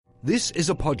This is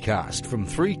a podcast from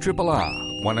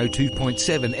 3RRR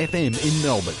 102.7 FM in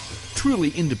Melbourne. Truly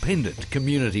independent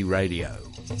community radio.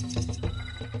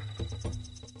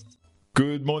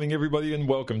 Good morning, everybody, and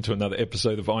welcome to another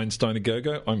episode of Einstein A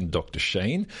Go-Go. I'm Dr.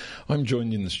 Shane. I'm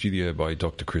joined in the studio by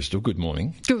Dr. Crystal. Good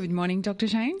morning. Good morning, Dr.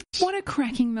 Shane. What a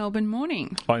cracking Melbourne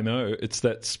morning. I know. It's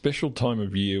that special time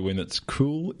of year when it's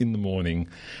cool in the morning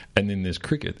and then there's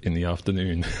cricket in the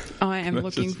afternoon. I am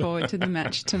looking forward to the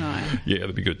match tonight. Yeah,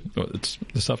 that'll be good. Well, it's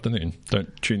this afternoon.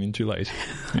 Don't tune in too late.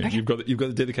 Yeah, Okay. You've got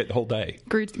to dedicate the whole day.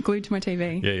 Glued to my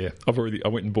TV. Yeah. I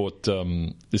went and bought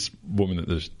this woman at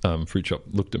the fruit shop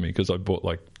looked at me because I bought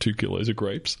like 2 kilos of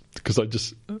grapes because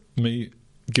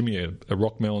give me a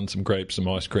rock melon, some grapes, some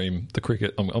ice cream, the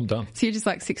cricket, I'm done. So you're just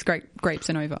like 6 grapes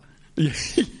and over. Yeah.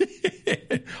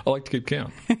 I like to keep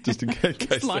count, just in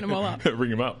case. Line them all up. Ring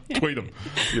them up, tweet them,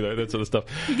 that sort of stuff.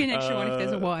 You get an extra one if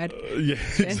there's a wide. Yeah,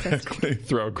 exactly.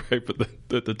 Throw a grape at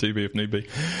the TV if need be.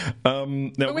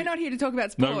 Now, but we're not here to talk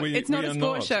about sport. No, it's not a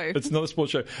sport show. It's not a sport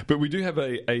show. But we do have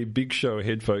a big show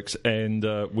ahead, folks, and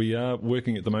we are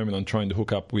working at the moment on trying to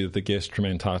hook up with a guest from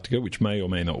Antarctica, which may or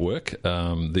may not work.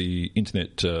 The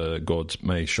internet gods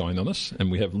may shine on us,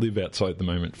 and we have Liv outside at the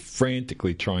moment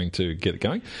frantically trying to get it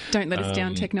going. Don't let us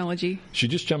down, technology. She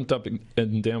just jumped up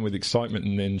and down with excitement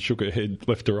and then shook her head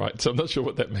left to right. So I'm not sure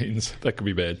what that means. That could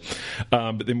be bad.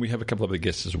 But then we have a couple of other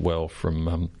guests as well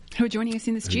from... who are joining us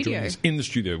in the studio. In the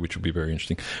studio, which will be very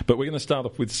interesting. But we're going to start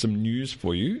off with some news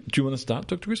for you. Do you want to start,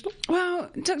 Dr. Crystal? Well,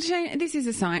 Dr. Shane, this is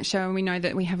a science show, and we know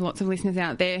that we have lots of listeners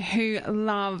out there who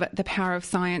love the power of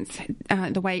science,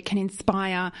 the way it can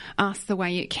inspire us, the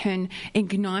way it can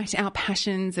ignite our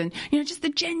passions, and just the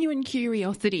genuine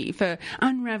curiosity for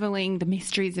unravelling the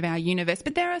mysteries of our universe.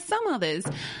 But there are some others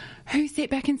who sit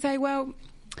back and say, well,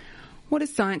 what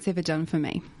has science ever done for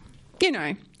me?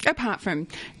 Apart from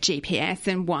GPS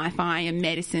and Wi-Fi and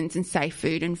medicines and safe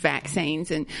food and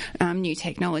vaccines and new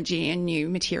technology and new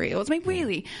materials. I mean,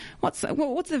 really, what's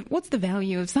the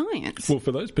value of science? Well,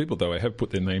 for those people, though, I have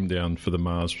put their name down for the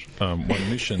Mars 1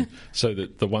 mission so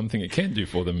that the one thing it can do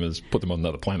for them is put them on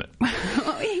another planet.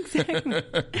 Exactly.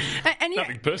 and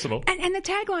nothing personal. And the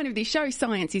tagline of this show,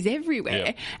 science is everywhere.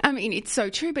 Yeah. I mean, it's so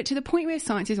true, but to the point where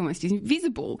science is almost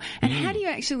invisible. And how do you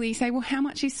actually say, well, how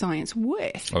much is science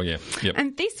worth? Oh, yeah. Yep.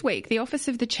 And this week, the Office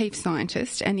of the Chief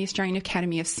Scientist and the Australian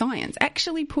Academy of Science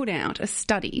actually put out a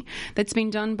study that's been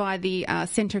done by the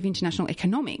Centre of International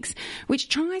Economics, which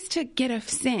tries to get a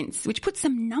sense, which puts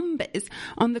some numbers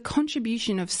on the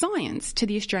contribution of science to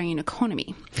the Australian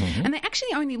economy. Mm-hmm. And they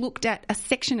actually only looked at a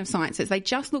section of sciences. They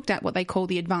just looked at what they call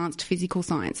the advanced physical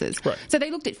sciences. Right. So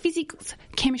they looked at physics,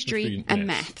 chemistry and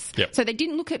maths. Yep. So they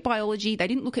didn't look at biology. They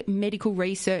didn't look at medical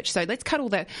research. So let's cut all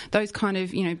those kind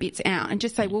of bits out and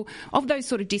just say, well, of those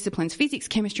sort of disciplines, physics,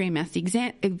 chemistry and maths,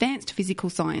 the advanced physical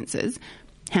sciences,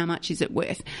 how much is it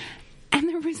worth? And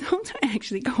the results are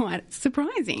actually quite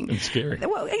surprising. And scary.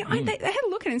 Well, they had a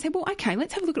look at it and said, well, okay,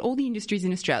 let's have a look at all the industries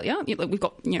in Australia. We've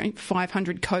got,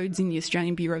 500 codes in the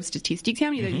Australian Bureau of Statistics. How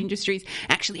many of those industries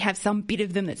actually have some bit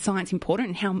of them that's science important,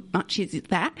 and how much is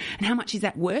that? And how much is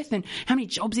that worth? And how many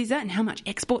jobs is that? And how much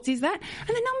exports is that? And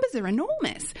the numbers are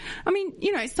enormous. I mean,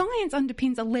 science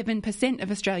underpins 11%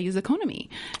 of Australia's economy.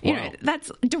 Wow. That's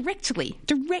directly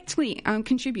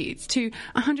contributes to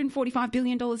 $145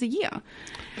 billion a year.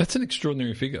 That's an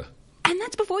extraordinary figure. And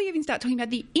that's before you even start talking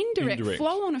about the indirect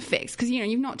flow-on effects, because,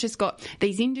 you've not just got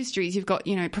these industries, you've got,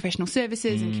 professional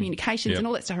services and communications and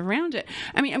all that stuff around it.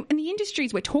 I mean, and the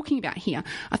industries we're talking about here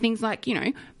are things like,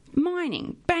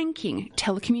 mining, banking,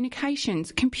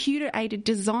 telecommunications, computer-aided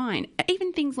design,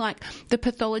 even things like the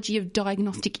pathology of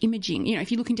diagnostic imaging.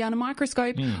 If you're looking down a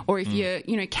microscope or if you're,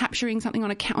 capturing something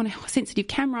on a sensitive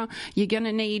camera, you're going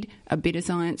to need a bit of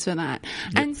science for that.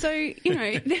 Yep. And so,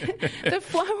 the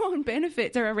flow-on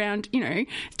benefits are around,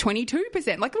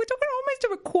 22%. Like, we're talking almost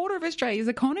a quarter of Australia's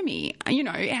economy,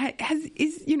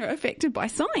 is affected by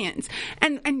science.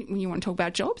 And you want to talk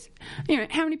about jobs?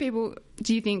 How many people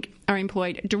do you think are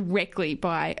employed directly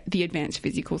by the advanced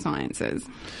physical sciences?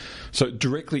 So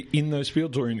directly in those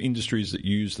fields or in industries that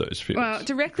use those fields? Well,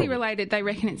 directly related, they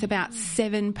reckon it's about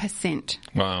 7%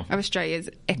 of Australia's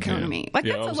economy. Yeah.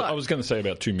 That's a lot. I was going to say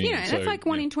about 2 million. That's like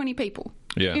 1 in 20 people.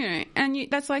 Yeah. And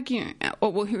that's like,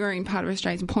 who are in part of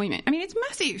Australia's employment. I mean, it's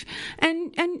massive.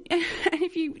 And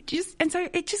if you so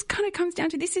it just kind of comes down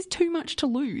to this is too much to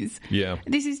lose. Yeah.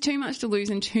 This is too much to lose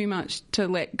and too much to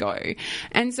let go.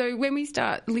 And so when we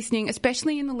start listening,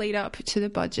 especially in the lead up to the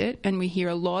budget, and we hear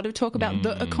a lot of talk about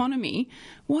the economy,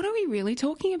 what are we really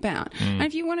talking about? And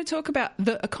if you want to talk about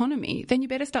the economy, then you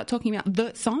better start talking about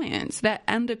the science that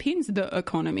underpins the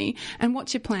economy and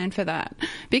what's your plan for that?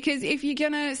 Because if you're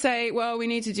going to say, well, we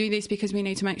need to do this because we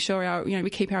need to make sure we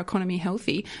keep our economy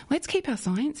healthy, let's keep our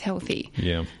science healthy.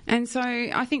 Yeah. And so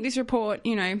I think this report,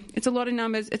 it's a lot of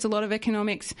numbers, it's a lot of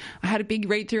economics. I had a big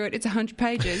read through it. It's 100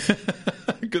 pages.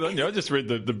 Good on you. I just read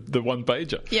the one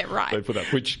pager. Yeah, right. They put up,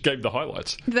 which gave the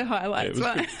highlights. The highlights.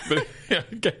 Yeah,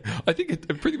 but I think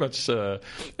it pretty much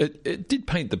it did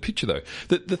paint the picture, though.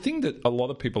 The thing that a lot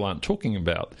of people aren't talking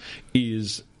about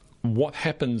is what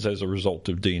happens as a result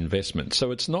of de-investment. So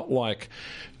it's not like,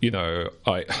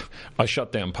 I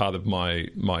shut down part of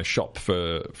my shop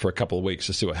for a couple of weeks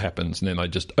to see what happens, and then I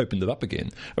just opened it up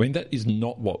again. I mean, that is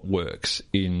not what works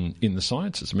in the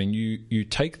sciences. I mean, you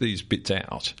take these bits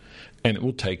out, and it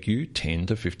will take you 10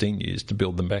 to 15 years to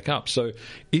build them back up. So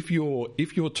if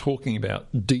you're talking about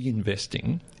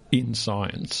de-investing in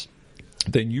science,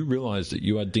 then you realise that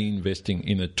you are de-investing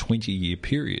in a 20-year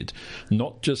period,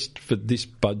 not just for this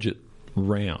budget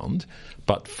round,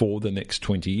 but for the next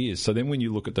 20 years. So then when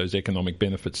you look at those economic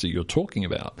benefits that you're talking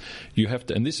about, you have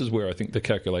to, and this is where I think the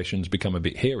calculations become a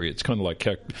bit hairy. It's kind of like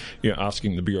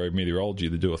asking the Bureau of Meteorology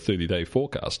to do a 30-day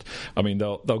forecast. I mean,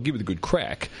 they'll give it a good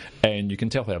crack, and you can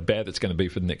tell how bad it's going to be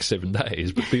for the next 7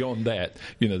 days. But beyond that,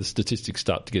 the statistics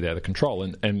start to get out of control.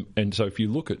 And so if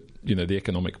you look at the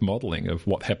economic modelling of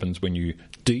what happens when you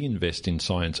de-invest in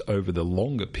science over the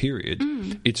longer period,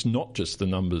 it's not just the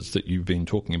numbers that you've been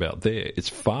talking about there. It's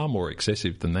far more excessive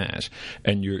than that,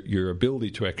 and your ability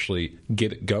to actually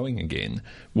get it going again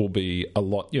will be a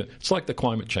lot. It's like the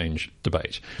climate change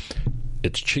debate.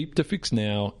 It's cheap to fix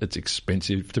now, it's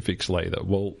expensive to fix later.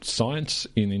 Well, science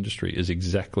in industry is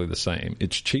exactly the same.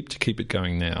 It's cheap to keep it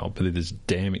going now, but it is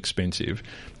damn expensive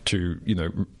to,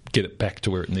 get it back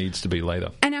to where it needs to be later.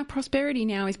 And our prosperity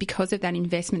now is because of that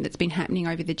investment that's been happening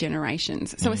over the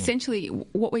generations. So essentially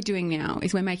what we're doing now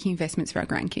is we're making investments for our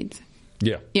grandkids.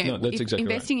 Yeah, no, that's exactly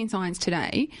investing right. in science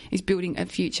today is building a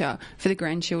future for the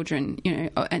grandchildren,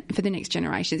 and for the next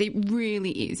generations. It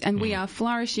really is. And we are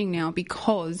flourishing now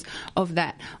because of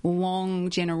that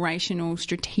long generational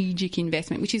strategic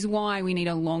investment, which is why we need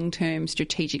a long-term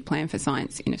strategic plan for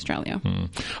science in Australia.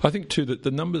 I think, too, that the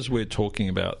numbers we're talking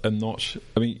about are not...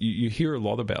 I mean, you hear a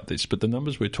lot about this, but the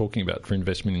numbers we're talking about for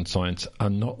investment in science are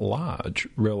not large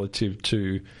relative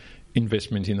to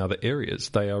investment in other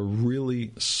areas. They are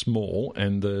really small,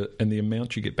 and the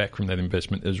amount you get back from that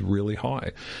investment is really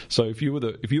high. So if you were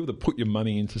to put your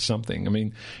money into something, I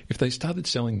mean, if they started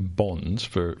selling bonds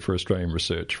for Australian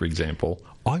research, for example,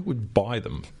 I would buy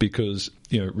them because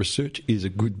research is a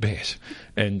good bet,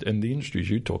 and the industries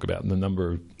you talk about and the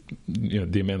number of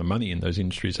the amount of money in those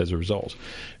industries as a result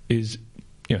is.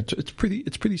 It's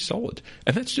pretty solid.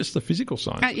 And that's just the physical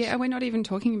science. We're not even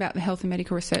talking about the health and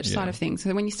medical research side of things.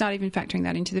 So when you start even factoring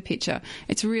that into the picture,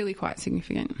 it's really quite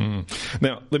significant.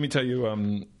 Now, let me tell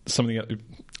you something. Let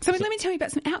me tell you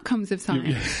about some outcomes of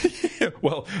science.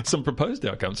 Well, some proposed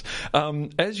outcomes.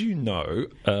 As you know,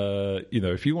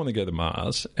 if you want to go to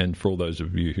Mars, and for all those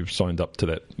of you who've signed up to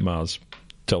that Mars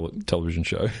television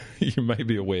show, you may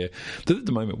be aware that at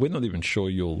the moment we're not even sure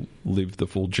you'll live the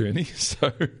full journey.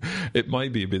 So it may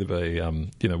be a bit of a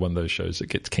one of those shows that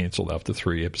gets cancelled after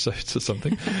 3 episodes or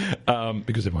something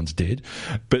because everyone's dead.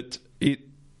 But it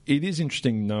is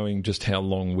interesting knowing just how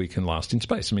long we can last in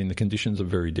space. I mean, the conditions are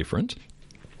very different.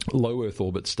 Low Earth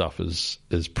orbit stuff is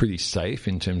pretty safe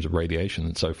in terms of radiation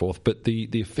and so forth, but the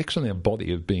effects on our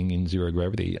body of being in zero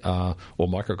gravity or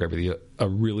microgravity are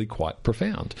really quite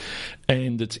profound.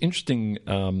 And it's interesting,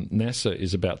 NASA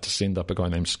is about to send up a guy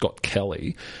named Scott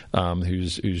Kelly,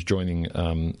 who's joining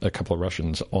a couple of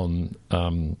Russians on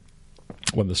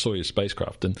one of the Soyuz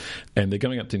spacecraft, and they're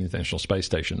going up to the International Space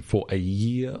Station for a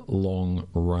year-long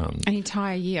run. An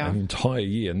entire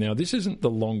year. Now, this isn't the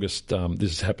longest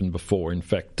this has happened before. In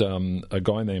fact, a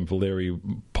guy named Valery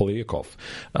Polyakov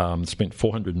spent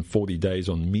 440 days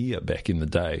on Mir back in the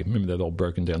day. Remember that old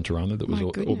broken down Tirana that was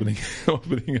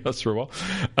orbiting us for a while?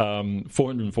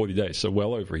 440 days, so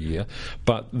well over a year.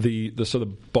 But the sort of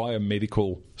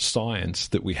biomedical science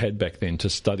that we had back then to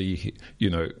study,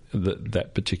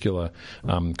 that particular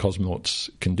cosmonaut's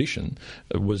condition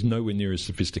was nowhere near as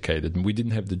sophisticated, and we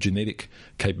didn't have the genetic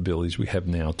capabilities we have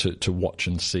now to watch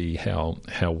and see how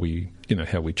we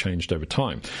changed over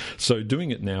time. So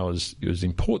doing it now is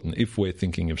important if we're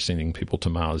thinking of sending people to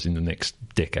Mars in the next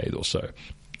decade or so.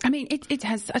 I mean, it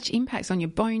has such impacts on your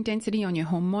bone density, on your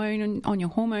hormones, on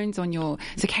your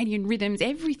circadian rhythms.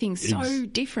 Everything's so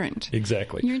different.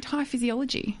 Exactly. Your entire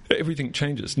physiology. Everything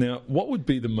changes. Now, what would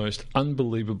be the most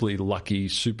unbelievably lucky,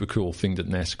 super cool thing that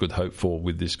NASA could hope for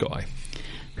with this guy?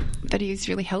 That he is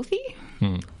really healthy?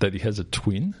 That he has a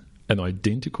twin, an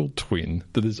identical twin,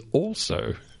 that is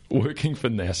also working for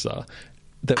NASA,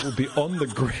 that will be on the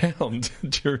ground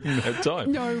during that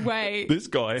time. No way. This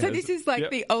guy So this is like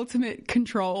the ultimate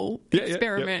control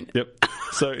experiment. Yep.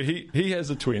 So he has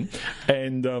a twin,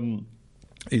 and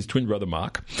his twin brother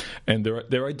Mark, and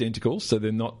they're identical, so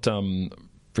they're not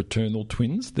fraternal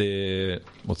twins. They're,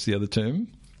 what's the other term?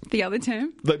 The other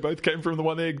term? They both came from the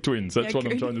one egg twins. That's what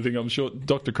I'm trying to think. I'm sure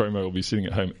Dr. Cromo will be sitting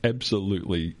at home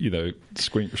absolutely,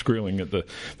 squealing at the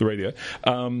radio.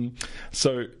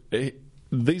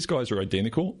 These guys are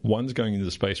identical. One's going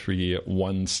into space for a year,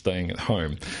 one's staying at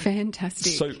home.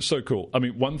 Fantastic. So cool. I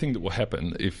mean, one thing that will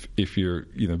happen if you're,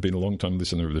 been a long time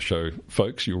listener of the show,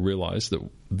 folks, you'll realise that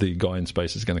the guy in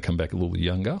space is going to come back a little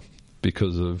younger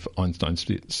because of Einstein's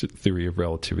theory of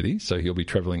relativity. So he'll be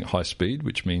travelling at high speed,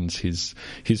 which means his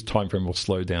time frame will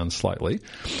slow down slightly.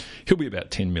 He'll be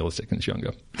about 10 milliseconds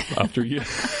younger after a year.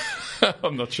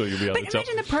 I'm not sure you'll be able to tell.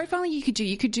 Imagine the profiling you could do.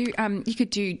 You could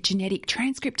do genetic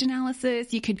transcript analysis.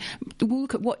 We'll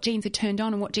look at what genes are turned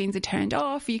on and what genes are turned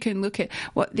off. You can look at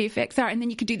what the effects are, and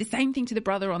then you could do the same thing to the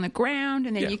brother on the ground,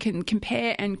 and then you can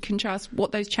compare and contrast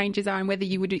what those changes are and whether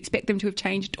you would expect them to have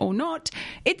changed or not.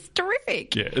 It's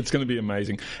terrific. Yeah, it's going to be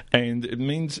amazing, and it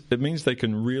means they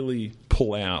can really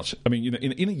pull out. I mean,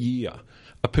 in a year,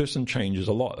 a person changes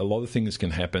a lot. A lot of things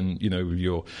can happen, with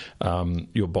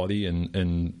your body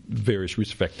and various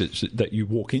risk factors that you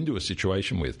walk into a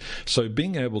situation with. So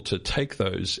being able to take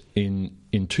those in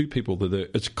two people that are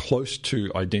as close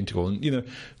to identical, and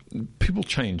people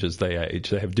change as they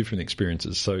age. They have different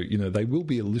experiences, so they will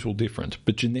be a little different,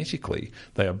 but genetically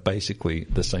they are basically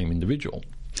the same individual.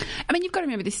 I mean, you've got to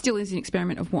remember this still is an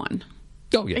experiment of one.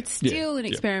 Oh yeah, it's still an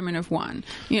experiment of one.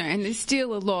 And there's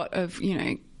still a lot of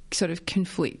sort of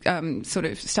conflict, sort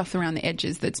of stuff around the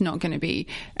edges that's not going to be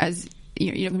as,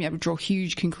 you're not going to be able to draw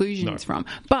huge conclusions from.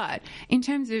 But in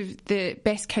terms of the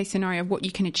best case scenario of what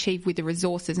you can achieve with the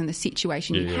resources and the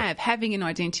situation you have, having an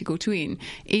identical twin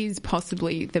is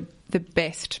possibly the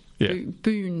best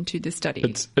boon to the study.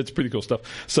 It's pretty cool stuff.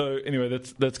 So anyway,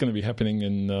 that's going to be happening,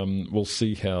 and we'll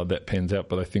see how that pans out.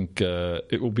 But I think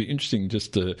it will be interesting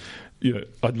just to,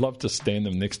 I'd love to stand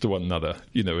them next to one another,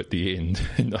 at the end.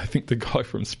 And I think the guy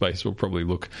from space will probably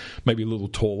look maybe a little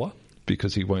taller,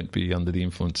 because he won't be under the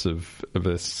influence of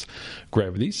Earth's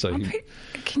gravity. So I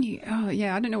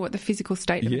don't know what the physical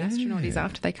state of an astronaut is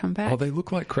after they come back. Oh, they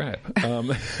look like crap.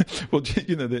 Well,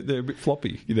 they're a bit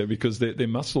floppy, because their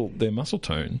muscle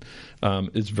tone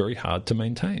is very hard to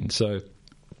maintain. So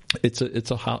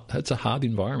it's a hard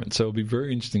environment. So it'll be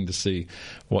very interesting to see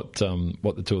what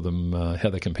the two of them, how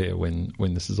they compare when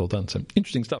this is all done. So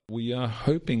interesting stuff. We are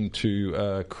hoping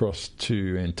to cross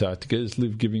to Antarctica. Is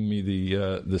Liv giving me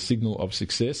the signal of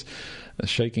success? A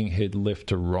shaking head left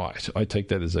to right. I take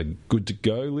that as a good to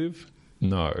go, Liv?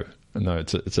 No,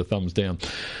 it's a thumbs down.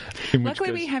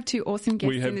 Luckily, we have two awesome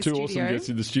guests in the studio. We have two awesome guests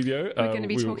in the studio. We're going to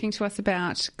be talking to us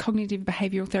about cognitive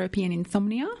behavioural therapy and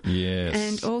insomnia. Yes.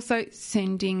 And also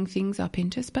sending things up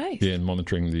into space. Yeah, and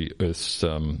monitoring the Earth's,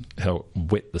 how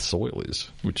wet the soil is,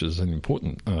 which is an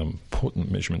important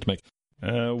measurement to make.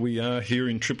 We are here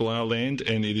in Triple R land,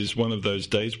 and it is one of those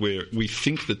days where we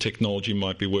think the technology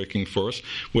might be working for us.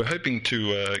 We're hoping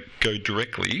to go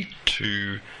directly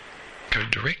to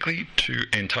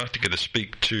Antarctica to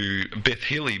speak to Beth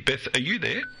Healy. Beth, are you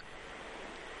there?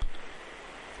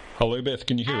 Hello, Beth.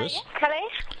 Can you hear us? Yes, hello.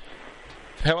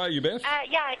 How are you, Beth?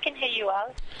 Yeah, I can hear you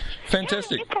well.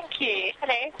 Fantastic. Yeah, good, thank you.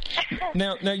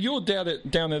 Hello. Now you're down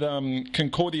at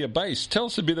Concordia Base. Tell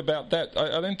us a bit about that.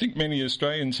 I don't think many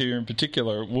Australians here in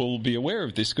particular will be aware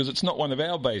of this because it's not one of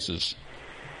our bases.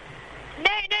 No,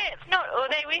 it's not.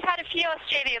 Although we've had a few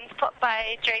Australians pop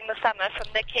by during the summer from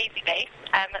the Casey base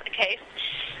at the coast.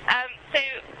 So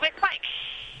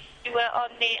we're on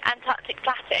the Antarctic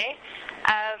Plateau,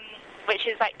 which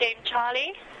is like Dome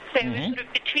Charlie. So we're sort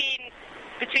of between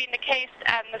the coast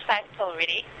and the South Pole,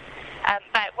 really.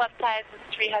 About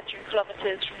 1,300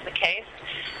 kilometres from the coast.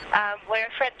 We're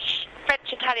a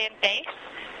French-Italian base,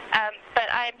 But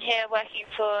I'm here working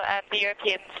for the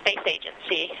European Space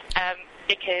Agency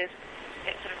because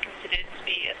it's sort of considered to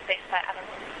be a spaceflight animal.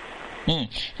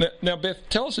 Now, Beth,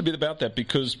 tell us a bit about that,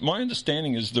 because my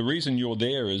understanding is the reason you're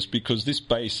there is because this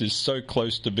base is so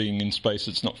close to being in space.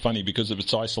 It's not funny because of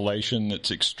its isolation, its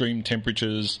extreme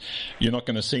temperatures. You're not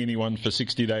going to see anyone for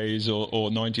 60 days or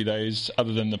 90 days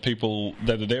other than the people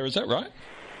that are there. Is that right?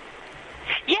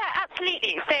 Yeah,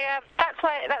 absolutely. So that's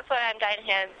why I'm down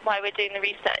here and why we're doing the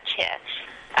research here.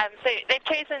 So they've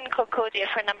chosen Concordia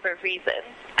for a number of reasons.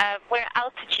 We're at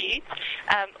altitude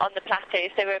on the plateau,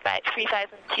 so we're about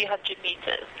 3,200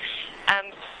 metres.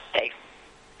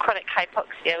 Chronic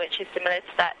hypoxia, which is similar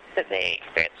to that they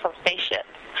experience on spaceships.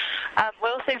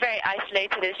 We're also very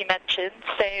isolated, as you mentioned,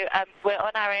 so we're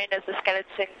on our own as a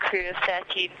skeleton crew of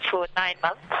 13 for 9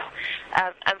 months,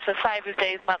 and for 5 of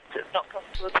those months it's not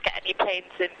possible to get any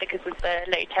planes in because of the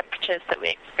low temperatures that we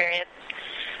experience.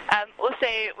 Also,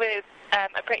 we're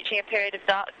approaching a period of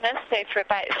darkness, so for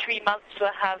about 3 months we'll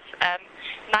have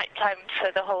nighttime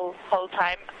for the whole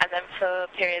time, and then for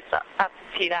periods up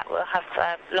to that we'll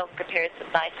have longer periods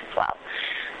of night as well.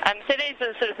 So those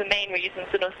are sort of the main reasons,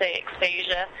 and also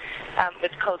exposure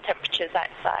with cold temperatures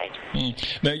outside.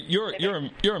 Now,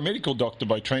 you're a medical doctor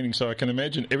by training, so I can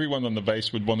imagine everyone on the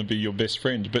base would want to be your best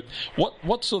friend. But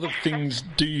what sort of things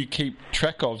do you keep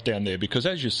track of down there? Because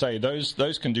as you say,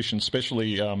 those conditions,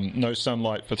 especially no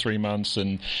sunlight for 3 months,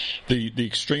 and the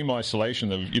extreme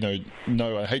isolation of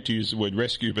I hate to use the word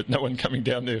rescue, but no one coming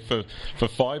down there for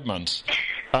 5 months.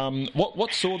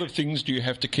 What sort of things do you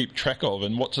have to keep track of,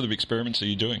 and what sort of experiments are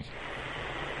you doing?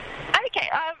 Okay,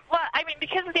 well, I mean,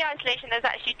 because of the isolation, there's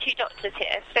actually 2 doctors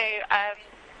here. So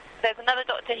there's another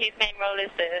doctor whose main role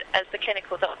is as the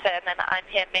clinical doctor, and then I'm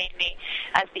here mainly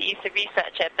as the ESA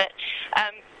researcher. But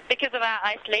because of our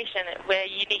isolation, we're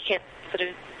unique in sort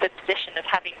of the position of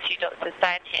having 2 doctors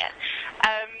down here.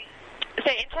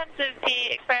 So in terms of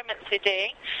the experiments we're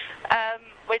doing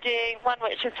one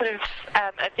which is sort of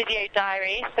a video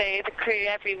diary. So the crew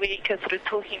every week are sort of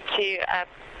talking to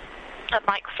a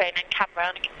microphone and camera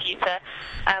on a computer,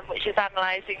 which is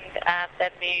analysing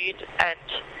their mood,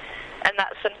 and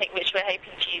that's something which we're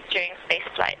hoping to use during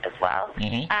spaceflight as well.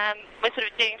 Mm-hmm. We're sort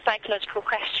of doing psychological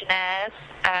questionnaires.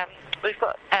 We've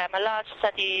got a large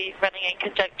study running in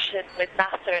conjunction with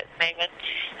NASA at the moment,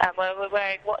 where we're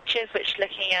wearing watches which are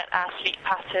looking at our sleep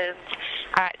patterns,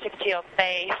 our activity on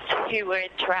base, who we're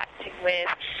interacting with,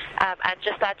 and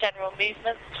just our general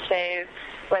movements. So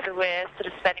whether we're sort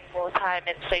of spending more time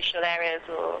in social areas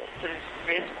or sort of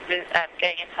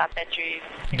going into our bedroom,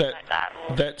 things like that.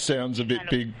 That sounds a bit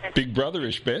Big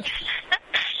Brother-ish, Beth.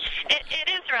 It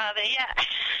is rather, yeah.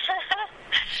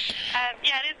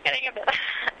 Yeah, it is getting a bit...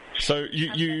 So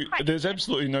there's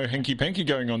absolutely no hanky-panky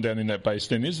going on down in that base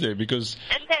then, is there? Because...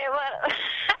 No, well,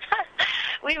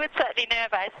 we would certainly know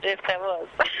about it if there was.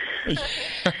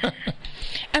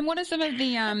 And what are some of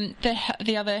the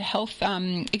other health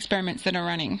experiments that are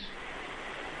running?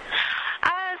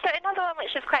 So another one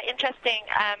which is quite interesting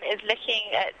is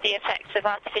looking at the effects of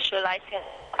artificial light in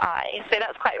the eye. So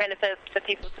that's quite relevant for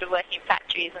people sort of working in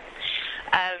factories,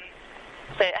 and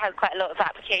so it has quite a lot of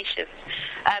applications.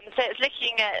 So it's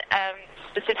looking at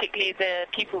specifically the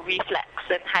pupil reflex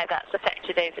and how that's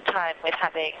affected over time with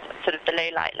having sort of the low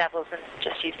light levels and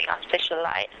just using artificial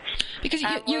light. Because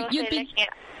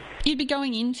you'd be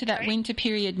going into that winter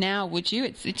period now, would you?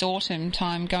 It's autumn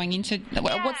time going into... Yeah.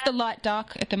 What's the light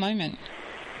dark at the moment?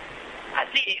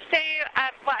 Absolutely. So,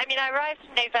 I arrived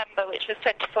in November, which was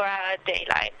 24-hour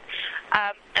daylight.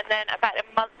 And then about a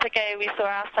month ago, we saw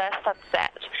our first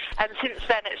sunset. And since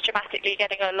then, it's dramatically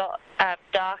getting a lot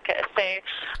darker. So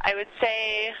I would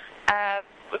say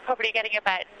we're probably getting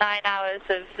about 9 hours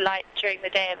of light during the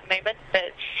day at the moment,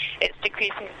 but it's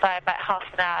decreasing by about half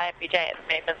an hour every day at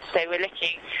the moment. So we're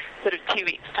looking sort of 2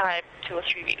 or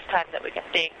 3 weeks' time that we're going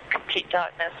to be in complete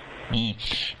darkness.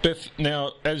 Beth,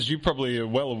 now, as you probably are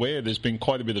well aware, there's been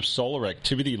quite a bit of solar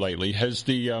activity lately. Has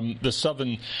the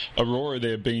southern aurora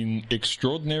there been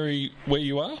extraordinary where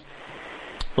you are?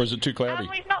 Or is it too cloudy?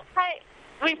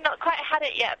 We've not quite had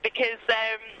it yet because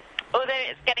although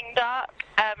it's getting dark,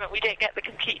 we don't get the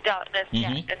complete darkness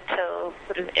yet until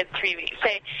sort of in 3 weeks. So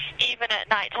even at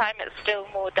night time, it's still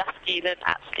more dusky than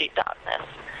absolute darkness.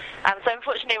 So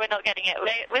unfortunately, we're not getting it.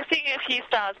 We're seeing a few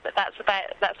stars, but that's about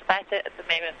it at the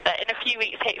moment. But in a few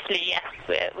weeks, hopefully, yes,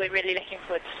 we're really looking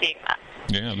forward to seeing that.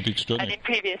 Yeah, it'll be extraordinary. And in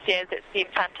previous years, it's been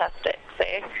fantastic. So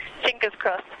fingers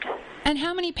crossed. And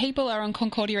how many people are on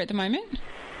Concordia at the moment?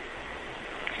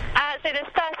 So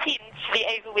there's 13 for the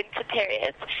overwinter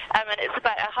period, and it's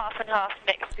about a half and half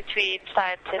mix between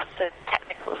scientists and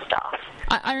technical multiple staff.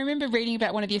 I remember reading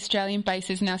about one of the Australian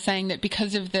bases now saying that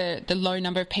because of the low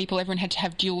number of people, everyone had to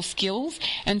have dual skills.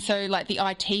 And so, like, the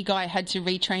IT guy had to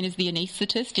retrain as the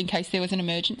anaesthetist in case there was an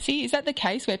emergency. Is that the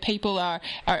case where people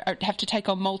have to take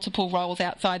on multiple roles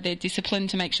outside their discipline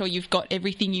to make sure you've got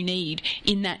everything you need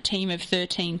in that team of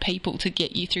 13 people to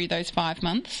get you through those 5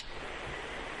 months?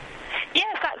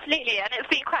 Yes, absolutely, and it's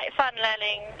been quite fun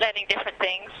learning different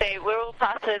things. So we're all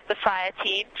part of the fire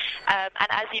team, and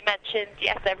as you mentioned,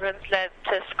 yes, everyone's learned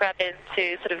to scrub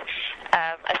into sort of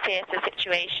a theatre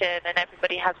situation, and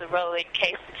everybody has a role in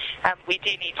case we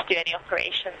do need to do any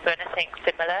operations or anything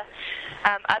similar.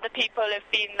 Other people have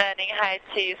been learning how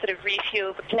to sort of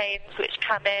refuel the planes which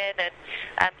come in,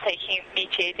 and taking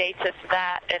meteor data for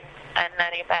that, and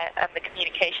learning about the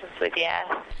communications with the air.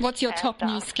 What's your top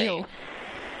new skill?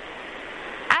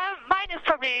 Mine is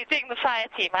probably doing the fire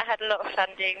team. I had a lot of fun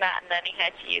doing that and learning how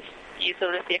to use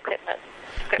all of the equipment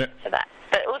for that.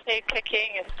 But also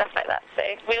cooking and stuff like that. So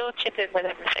we all chip in with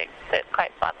everything. So it's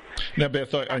quite fun. Now,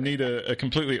 Beth, I need a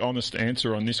completely honest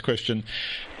answer on this question.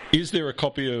 Is there a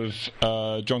copy of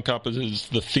John Carpenter's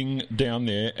The Thing down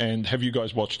there, and have you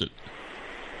guys watched it?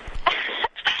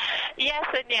 Yes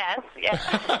and yes.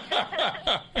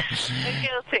 I'm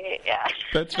guilty, yeah.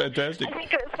 That's fantastic. I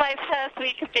think it was my first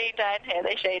week of being down here,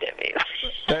 they showed it me.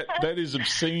 That is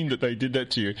obscene that they did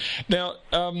that to you. Now,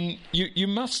 you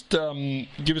must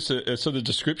give us a sort of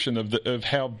description of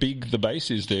how big the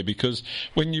base is there, because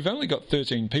when you've only got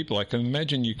 13 people, I can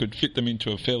imagine you could fit them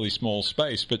into a fairly small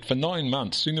space, but for 9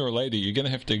 months, sooner or later, you're going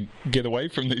to have to get away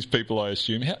from these people, I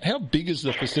assume. How big is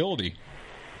the facility?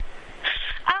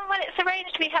 Well, it's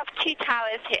arranged. We have 2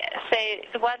 towers here. So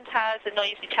the one tower is a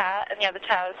noisy tower, and the other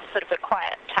tower is sort of a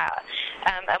quiet tower.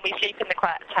 And we sleep in the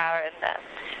quiet tower, and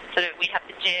sort of we have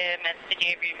the gym and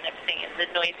video room and everything in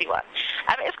the noisy one.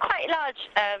 It's quite large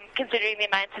considering the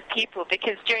amount of people,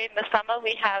 because during the summer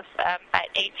we have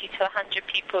about 80 to 100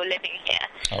 people living here.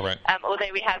 All right.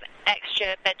 Although we have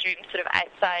extra bedrooms sort of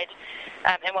outside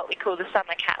in what we call the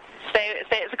summer camp. So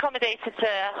it's accommodated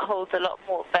to hold a lot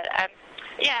more, but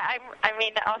yeah, I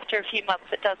mean, after a few months,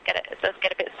 it does get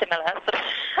a bit similar, sort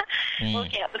of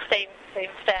walking up the same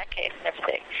staircase and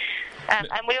everything. And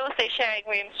we're also sharing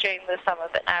rooms during the summer,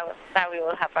 but now we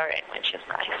all have our own, which is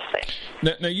nice.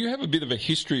 So. Now, you have a bit of a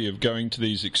history of going to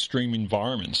these extreme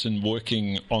environments and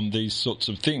working on these sorts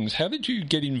of things. How did you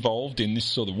get involved in this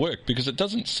sort of work? Because it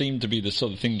doesn't seem to be the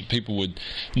sort of thing that people would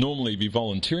normally be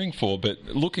volunteering for, but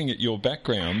looking at your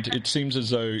background, it seems as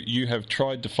though you have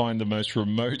tried to find the most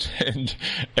remote and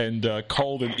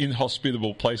cold and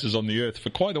inhospitable places on the earth for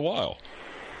quite a while.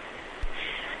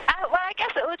 Well, I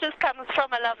guess it all just comes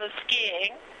from a love of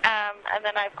skiing, and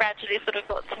then I've gradually sort of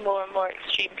got to more and more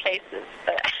extreme places.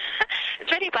 But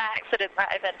it's really by accident that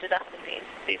I've ended up in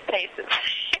these places.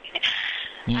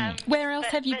 Where else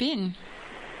have you been?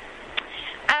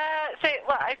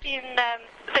 I've been.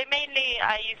 So mainly,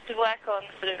 I used to work on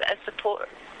sort of a support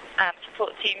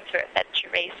team for adventure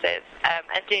races,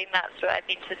 and doing that. So I've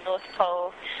been to the North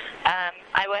Pole.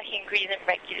 I work in Greenland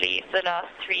regularly for the last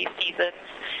 3 seasons.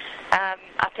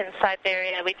 Up in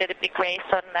Siberia, we did a big race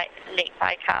on Lake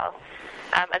Baikal,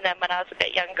 and then when I was a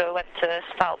bit younger, I went to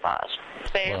Svalbard.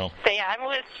 So yeah, I'm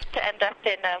always to end up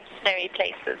in snowy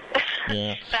places.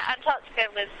 Yeah. But Antarctica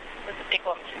was a big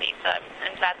one for me, so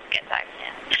I'm glad to get down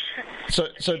here. So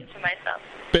for myself.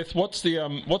 Beth, what's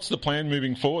the plan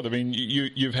moving forward? I mean,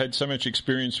 you've had so much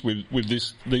experience with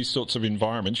these sorts of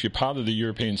environments. You're part of the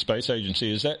European Space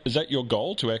Agency. Is that your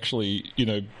goal, to actually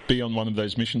be on one of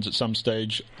those missions at some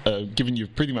stage? Given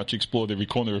you've pretty much explored every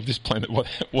corner of this planet,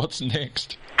 what's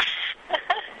next?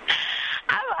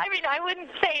 I mean, I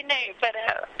wouldn't say no, but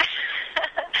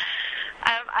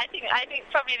I think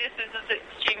probably this is as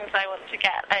extreme as I want to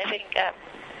get. I think.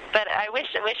 But I wish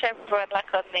everyone luck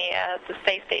on the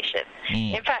space station.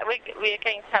 In fact, we're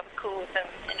going to have a call with them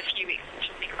in a few weeks, which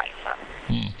will be quite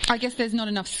fun. I guess there's not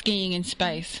enough skiing in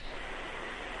space.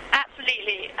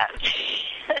 Absolutely.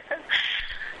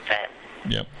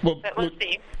 Yeah. Well, but we'll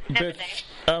see. Beth,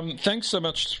 thanks so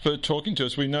much for talking to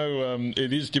us. We know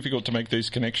it is difficult to make these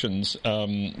connections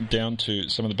down to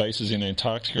some of the bases in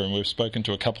Antarctica, and we've spoken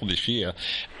to a couple this year.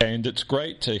 And it's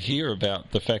great to hear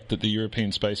about the fact that the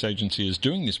European Space Agency is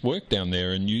doing this work down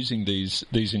there and using these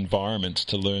environments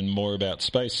to learn more about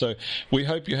space. So we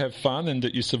hope you have fun and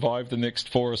that you survive the next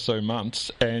 4 or so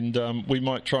months. And we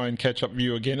might try and catch up with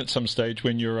you again at some stage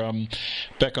when you're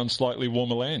back on slightly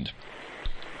warmer land.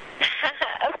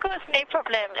 Of course, no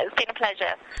problem. It's been a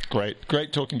pleasure.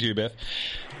 Great talking to you, Beth.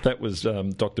 That was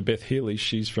Dr. Beth Healy.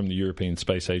 She's from the European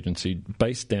Space Agency,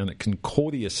 based down at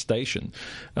Concordia Station,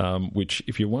 which,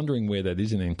 if you're wondering where that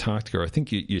is in Antarctica, I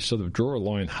think you sort of draw a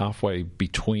line halfway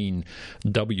between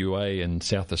WA and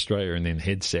South Australia and then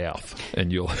head south,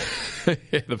 and you'll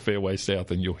head a fair way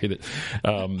south and you'll hit it.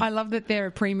 I love that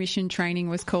their pre-mission training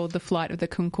was called the Flight of the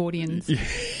Concordians.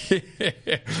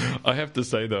 Yeah. I have to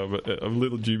say, though, I'm a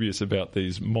little dubious about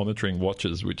these monitoring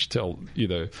watches which tell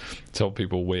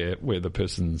people where the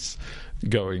person's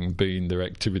going, being their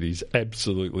activities,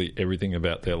 absolutely everything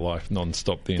about their life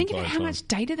non-stop the entire time. Think about how much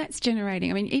data that's generating.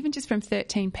 I mean, even just from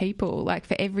 13 people, like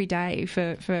for every day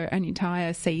for an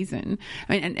entire season.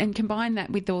 I mean, and combine that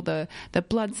with all the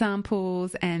blood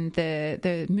samples and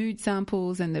the mood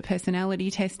samples and the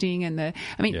personality testing and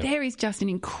there is just an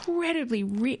incredibly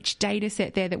rich data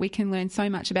set there that we can learn so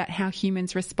much about how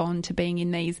humans respond to being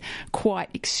in these quite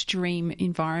extreme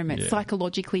environments,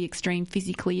 psychologically extreme,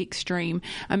 physically extreme.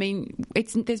 I mean,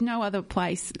 there's no other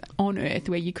place on Earth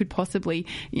where you could possibly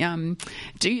do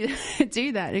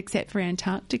that except for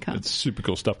Antarctica. It's super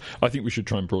cool stuff. I think we should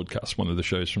try and broadcast one of the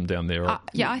shows from down there. I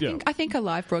think a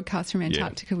live broadcast from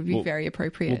Antarctica would be very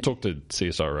appropriate. We'll talk to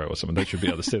CSIRO or something. They should be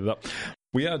able to set it up.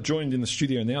 We are joined in the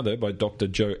studio now, though, by Dr.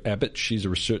 Jo Abbott. She's a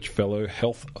research fellow,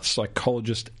 health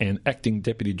psychologist and acting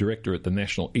deputy director at the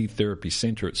National E-Therapy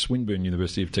Centre at Swinburne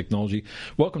University of Technology.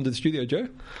 Welcome to the studio, Jo.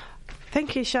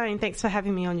 Thank you, Shane. Thanks for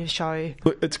having me on your show.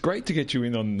 Look, it's great to get you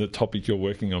in on the topic you're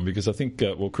working on, because I think,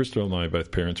 Christabel and I are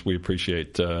both parents. We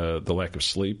appreciate the lack of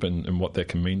sleep and what that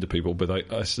can mean to people,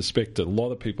 but I suspect a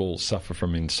lot of people suffer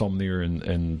from insomnia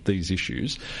and these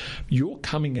issues. You're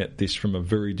coming at this from a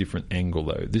very different angle,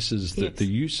 though. This is the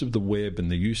use of the web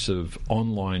and the use of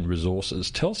online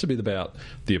resources. Tell us a bit about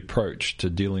the approach to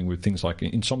dealing with things like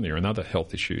insomnia and other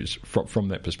health issues from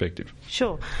that perspective.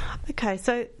 Sure. Okay,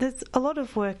 so there's a lot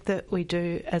of work that we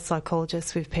do as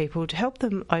psychologists with people to help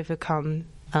them overcome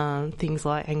things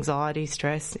like anxiety,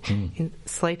 stress,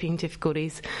 sleeping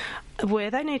difficulties,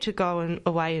 where they need to go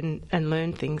away and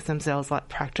learn things themselves, like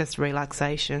practice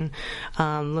relaxation,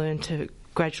 learn to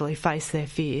gradually face their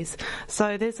fears.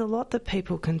 So there's a lot that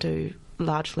people can do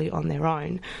largely on their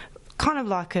own, kind of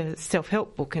like a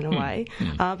self-help book in a way,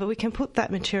 but we can put that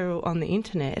material on the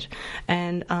internet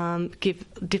and give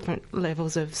different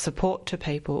levels of support to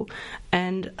people.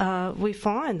 And we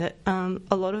find that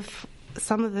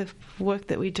some of the work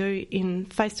that we do in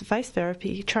face-to-face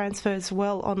therapy transfers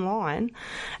well online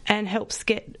and helps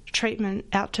get treatment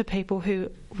out to people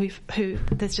who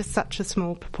there's just such a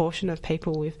small proportion of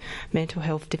people with mental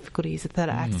health difficulties that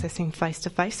are accessing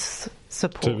face-to-face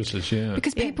support. Services, yeah.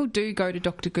 Because people do go to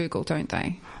Dr. Google, don't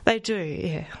they? They do,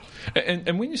 yeah.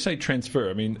 And when you say transfer,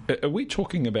 I mean, are we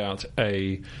talking about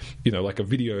like a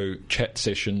video chat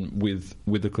session with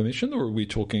the clinician, or are we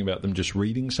talking about them just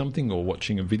reading something or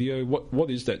watching a video? What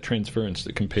is that transference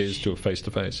that compares to a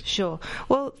face-to-face? Sure.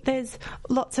 Well, there's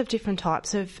lots of different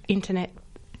types of internet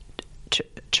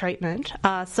treatment.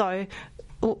 So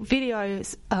video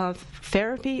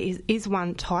therapy is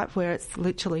one type, where it's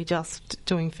literally just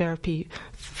doing therapy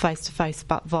face-to-face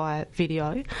but via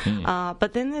video.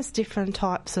 But then there's different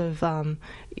types of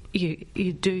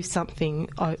you do something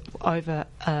over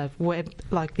a web,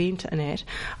 like the internet,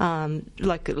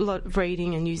 like a lot of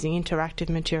reading and using interactive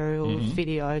materials,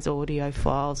 videos, audio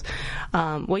files,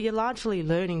 where you're largely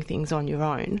learning things on your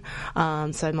own.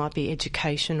 So it might be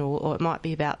educational, or it might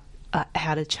be about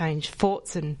how to change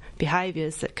thoughts and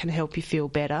behaviours that can help you feel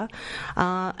better.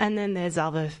 And then there's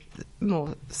other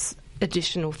more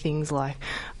additional things like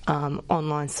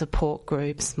online support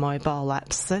groups, mobile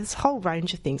apps. There's a whole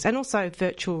range of things. And also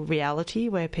virtual reality,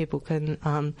 where people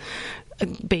can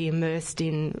be immersed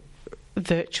in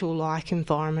virtual-like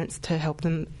environments to help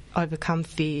them overcome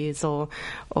fears or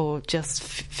just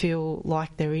feel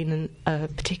like they're in a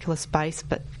particular space,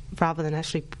 but rather than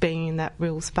actually being in that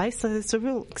real space. So there's a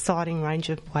real exciting range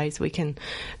of ways we can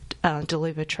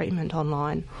deliver treatment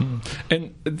online.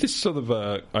 And this sort of,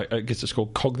 I guess it's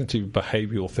called cognitive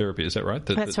behavioural therapy, is that right?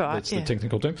 That's right. That's the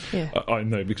technical term? Yeah. I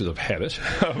know because I've had it.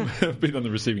 I've been on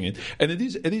the receiving end. And it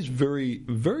is very,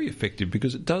 very effective,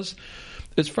 because it does,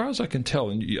 as far as I can tell,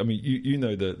 and you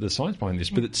know the science behind this,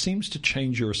 but it seems to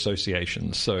change your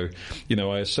associations. So,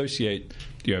 I associate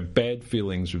bad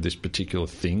feelings with this particular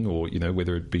thing, or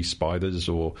whether it be spiders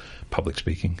or public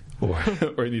speaking or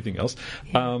or anything else,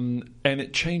 and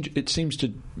it seems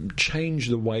to change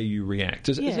the way you react.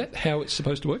 Is that how it's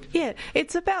supposed to work? Yeah,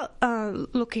 it's about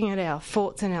looking at our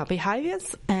thoughts and our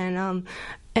behaviours, and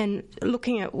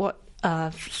looking at what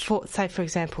say, for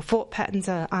example, thought patterns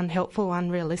are unhelpful,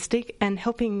 unrealistic, and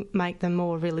helping make them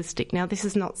more realistic. Now, this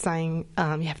is not saying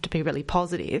you have to be really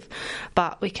positive,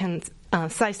 but we can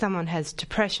say someone has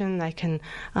depression, they can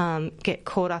get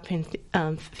caught up in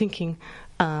thinking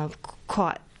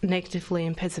quite negatively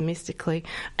and pessimistically,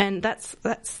 and that's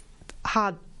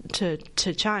hard to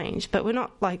change. But we're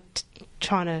not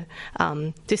trying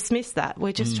to dismiss that.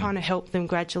 We're just trying to help them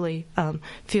gradually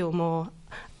feel more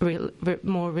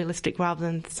realistic, rather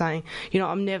than saying,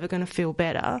 I'm never going to feel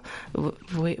better.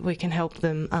 We can help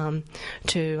them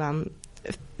to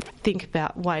think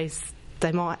about ways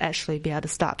they might actually be able to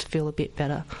start to feel a bit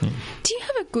better. Do you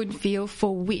have a good feel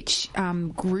for which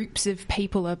groups of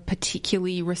people are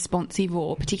particularly responsive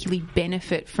or particularly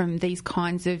benefit from these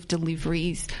kinds of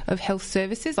deliveries of health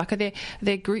services? Are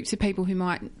there groups of people who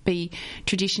might be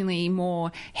traditionally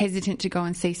more hesitant to go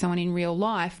and see someone in real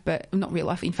life, but not real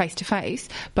life, in face-to-face,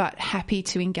 but happy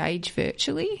to engage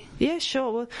virtually? Yeah,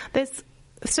 sure. Well, there's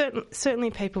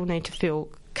certainly people need to feel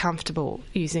comfortable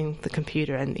using the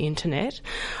computer and the internet,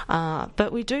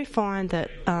 but we do find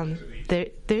that there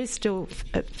is still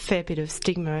a fair bit of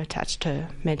stigma attached to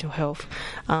mental health,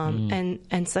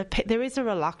 and so there is a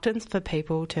reluctance for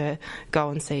people to go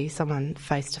and see someone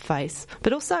face to face,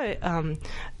 but also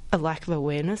a lack of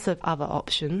awareness of other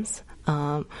options.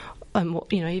 And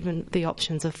even the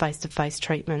options of face-to-face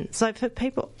treatment. So for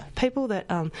people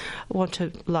that want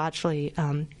to largely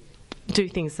do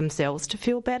things themselves to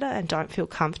feel better and don't feel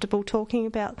comfortable talking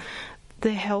about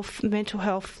their mental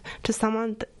health to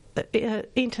someone,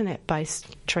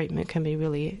 internet-based treatment can be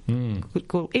really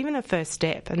good, even a first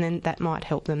step, and then that might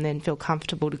help them then feel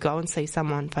comfortable to go and see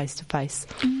someone face-to-face.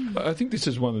 I think this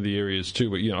is one of the areas too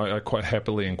where, I quite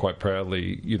happily and quite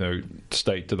proudly,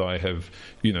 state that I have,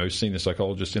 seen a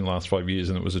psychologist in the last 5 years,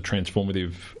 and it was a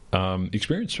transformative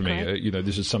experience for me. Right.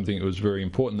 This is something that was very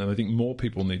important, and I think more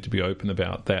people need to be open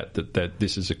about that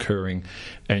this is occurring,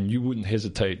 and you wouldn't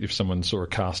hesitate if someone saw a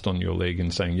cast on your leg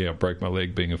and saying, I broke my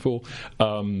leg, being a fool.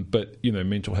 But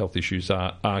mental health issues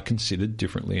are considered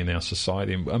differently in our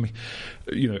society. I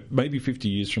mean, maybe 50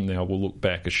 years from now we'll look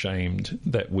back ashamed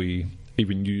that we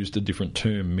even used a different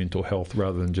term, mental health,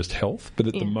 rather than just health. But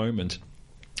at the moment,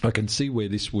 I can see where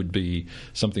this would be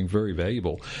something very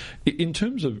valuable. In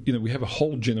terms of, we have a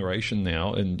whole generation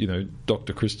now, and,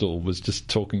 Dr. Crystal was just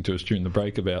talking to us during the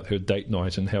break about her date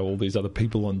night and how all these other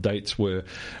people on dates were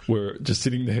just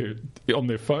sitting there on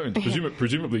their phones,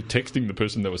 presumably texting the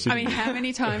person they were sitting with. How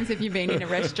many times have you been in a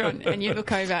restaurant and you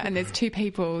look over and there's two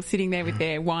people sitting there with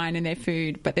their wine and their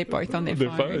food, but they're both on their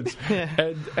phones?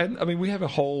 And I mean, we have a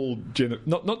whole,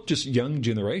 not just young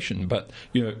generation, but,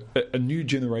 a new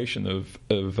generation of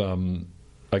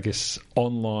I guess,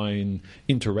 online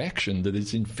interaction that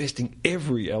is infesting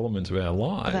every element of our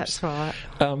lives. That's right.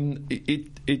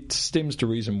 It stems to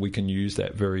reason we can use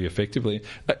that very effectively.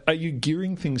 Are you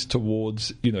gearing things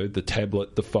towards, the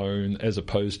tablet, the phone, as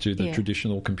opposed to the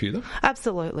traditional computer?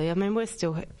 Absolutely. I mean, we're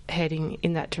still heading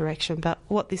in that direction, but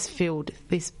what these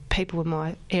people in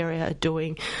my area are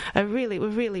doing, we're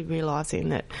really realising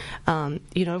that,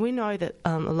 we know that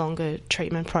a longer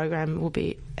treatment program will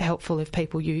be helpful if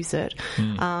people use it,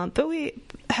 but we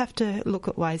have to look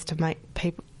at ways to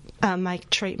make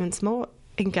treatments more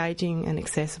engaging and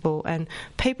accessible, and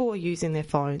people are using their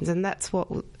phones, and that's what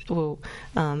will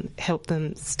help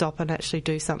them stop and actually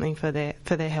do something for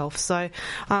their health. So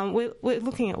we're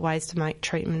looking at ways to make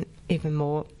treatment even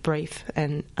more brief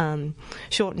and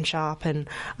short and sharp and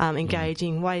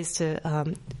engaging, ways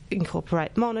to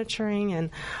incorporate monitoring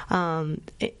and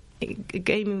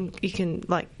gaming. You can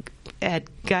add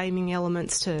gaming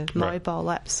elements to mobile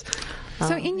apps.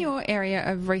 So in your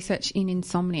area of research in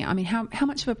insomnia, I mean, how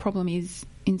much of a problem is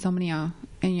insomnia,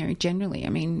 generally? I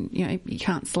mean, you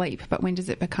can't sleep, but when does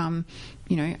it become,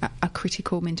 a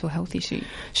critical mental health issue?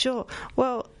 Sure.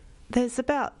 Well, there's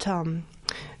about 1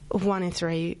 in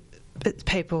 3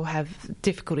 people have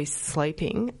difficulties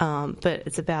sleeping, but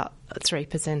it's about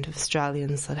 3% of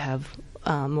Australians that have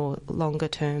more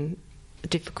longer-term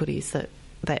difficulties that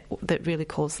really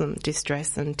cause them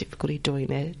distress and difficulty doing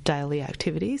their daily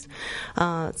activities.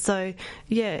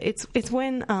 It's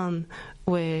when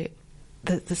where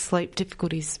the sleep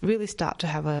difficulties really start to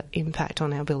have an impact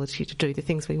on our ability to do the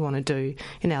things we want to do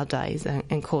in our days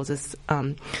and causes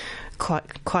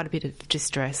quite a bit of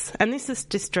distress. And this is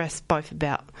distress both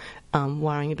about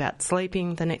worrying about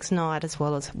sleeping the next night, as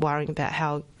well as worrying about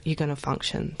how you're going to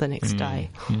function the next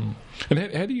day.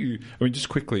 And how do you? I mean, just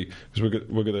quickly, because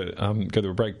we're going to go to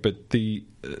a break. But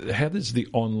how does the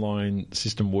online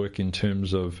system work in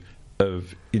terms of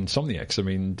insomniacs. I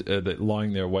mean, they're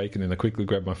lying there awake and then they quickly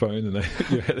grab my phone and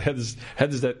how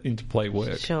does that interplay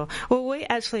work? Sure. Well, we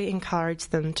actually encourage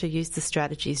them to use the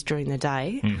strategies during the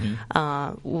day.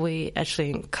 We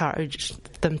actually encourage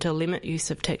them to limit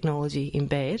use of technology in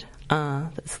bed.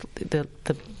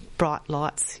 The bright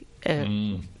lights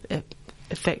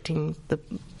affecting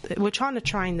we're trying to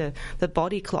train the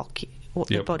body clock,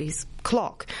 the body's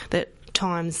clock, that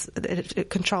times it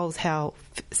controls how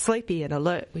sleepy and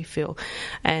alert we feel.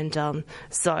 And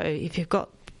so if you've got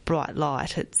bright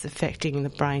light, it's affecting the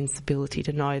brain's ability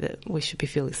to know that we should be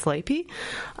feeling sleepy.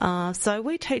 So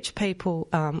we teach people,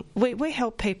 we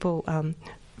help people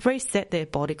reset their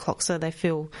body clock so they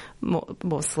feel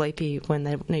more sleepy when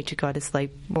they need to go to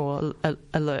sleep, more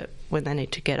alert when they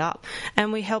need to get up.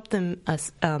 And we help them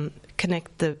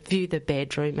view the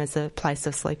bedroom as a place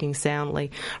of sleeping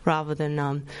soundly, rather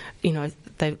than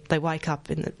they wake up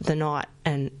in the night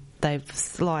and they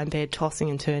lie in bed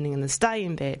tossing and turning and they stay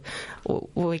in bed.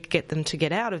 We get them to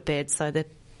get out of bed so that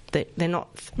they're not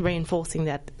reinforcing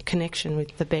that connection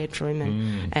with the bedroom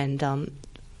and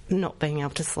not being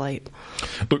able to sleep.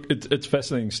 Look, it's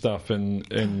fascinating stuff,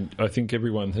 and I think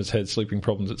everyone has had sleeping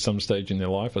problems at some stage in their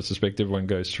life. I suspect everyone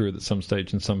goes through it at some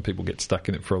stage, and some people get stuck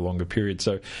in it for a longer period.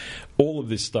 So all of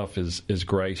this stuff is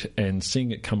great, and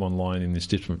seeing it come online in this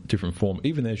different form,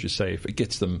 even as you say, if it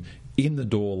gets them in the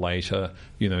door later,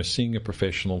 seeing a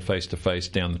professional face to face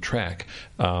down the track,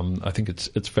 I think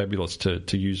it's fabulous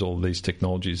to use all of these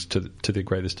technologies to their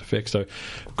greatest effect. So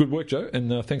good work, Jo,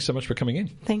 and thanks so much for coming in.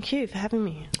 Thank you for having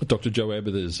me. Dr. Jo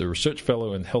Abbott is a research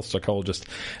fellow and health psychologist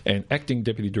and acting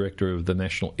deputy director of the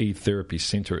National E-Therapy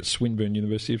Centre at Swinburne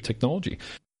University of Technology.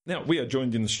 Now, we are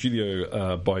joined in the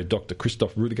studio by Dr.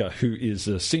 Christoph Rudiger, who is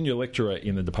a senior lecturer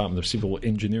in the Department of Civil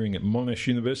Engineering at Monash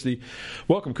University.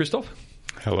 Welcome, Christoph.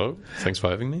 Hello, thanks for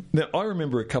having me. Now, I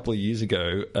remember a couple of years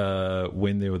ago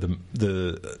when there were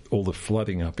all the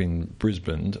flooding up in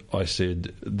Brisbane, I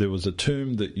said there was a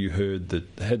term that you heard that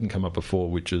hadn't come up before,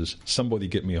 which is somebody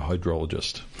get me a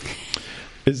hydrologist.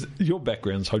 Your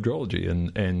background's hydrology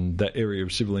and that area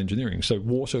of civil engineering, so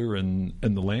water and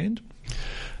the land?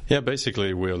 Yeah,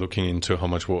 basically we're looking into how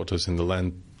much water is in the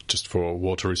land just for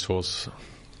water resource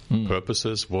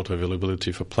purposes, water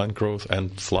availability for plant growth,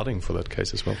 and flooding for that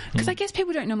case as well. Because I guess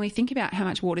people don't normally think about how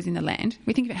much water is in the land.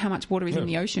 We think about how much water is in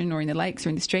the ocean or in the lakes or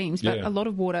in the streams, but a lot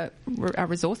of water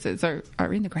resources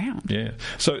are in the ground. Yeah.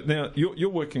 So now you're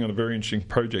working on a very interesting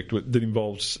project that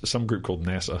involves some group called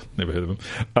NASA, never heard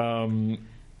of them,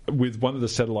 with one of the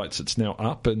satellites that's now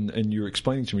up, and you were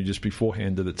explaining to me just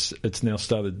beforehand that it's now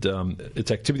started its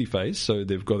activity phase, so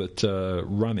they've got it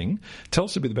running. Tell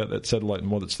us a bit about that satellite and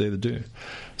what it's there to do.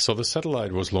 So the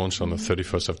satellite was launched on the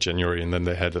 31st of January, and then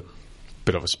they had a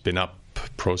bit of a spin-up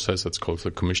process that's called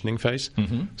the commissioning phase.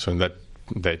 Mm-hmm. So in that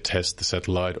they test the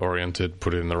satellite, orient it,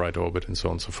 put it in the right orbit, and so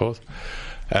on and so forth.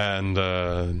 And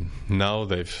now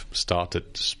they've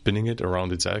started spinning it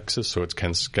around its axis so it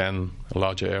can scan a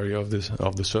larger area of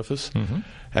the surface. Mm-hmm.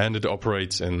 And it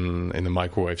operates in the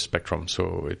microwave spectrum,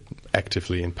 so it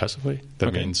actively and passively.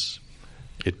 That means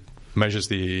it measures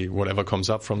whatever comes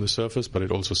up from the surface, but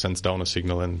it also sends down a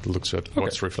signal and looks at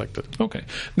what's reflected. Okay.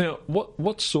 Now,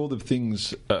 what sort of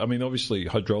things? I mean, obviously,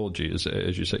 hydrology is,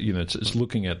 as you say, it's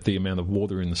looking at the amount of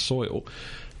water in the soil.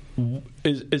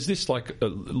 Is this like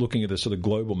looking at a sort of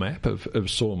global map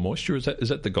of soil moisture? Is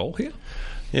that the goal here?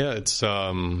 Yeah, it's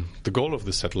the goal of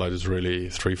the satellite is really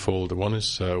threefold. One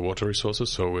is water resources,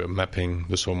 so we're mapping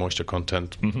the soil moisture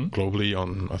content globally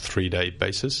on a 3-day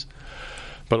basis,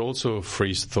 but also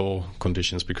freeze-thaw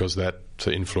conditions, because that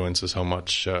influences how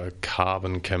much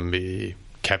carbon can be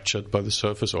captured by the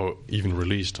surface or even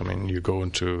released. I mean, you go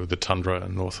into the tundra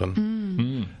and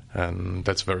northern, and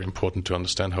that's very important to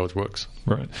understand how it works.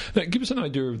 Right. Now, give us an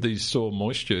idea of these soil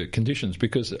moisture conditions,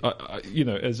 because,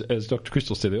 as Dr.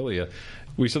 Crystal said earlier,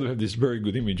 we sort of have this very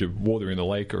good image of water in a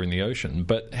lake or in the ocean,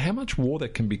 but how much water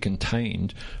can be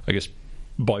contained, I guess,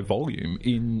 by volume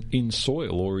in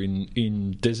soil or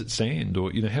in desert sand,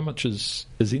 or how much is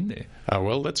in there?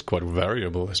 Well, that's quite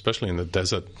variable, especially in the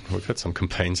desert. We've had some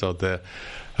campaigns out there.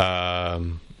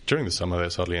 During the summer,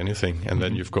 there's hardly anything, and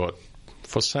then you've got,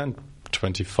 for sand,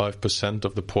 25%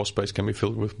 of the pore space can be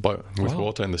filled with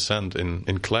water in the sand.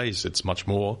 In clays, it's much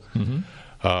more.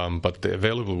 But the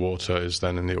available water is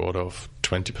then in the order of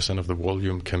 20% of the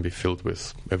volume can be filled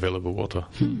with available water.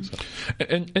 So.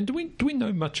 And do we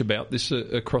know much about this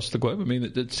across the globe? I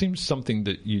mean, it seems something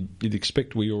that you'd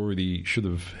expect we already should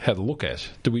have had a look at.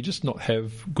 Do we just not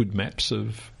have good maps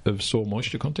of soil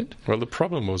moisture content? Well, the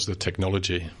problem was the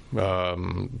technology.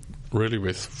 Really,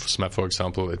 with SMAP, for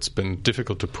example, it's been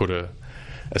difficult to put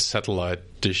a a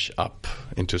satellite dish up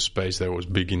into space that was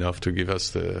big enough to give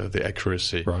us the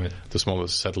accuracy. Right. The smaller the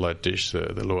satellite dish,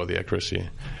 the lower the accuracy.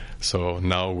 So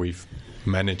now we've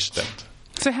managed that.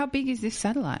 So how big is this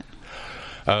satellite?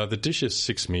 The dish is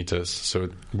 6 meters, so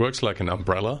it works like an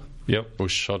umbrella. Yep. It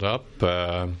was shot up,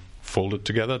 folded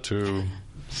together to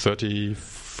 30,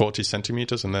 40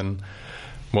 centimeters, and then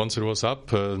once it was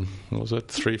up, was it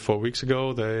 3-4 weeks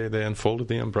ago, they unfolded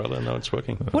the umbrella, and now it's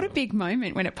working. What a big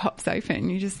moment when it pops open.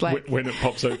 You just like... When it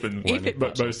pops open,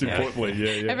 but most importantly,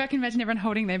 yeah. I can imagine everyone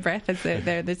holding their breath as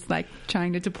they're just like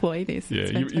trying to deploy this. Yeah,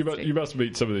 you must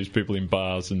meet some of these people in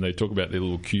bars and they talk about their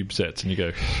little CubeSats and you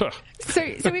go, huh. So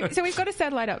we've got a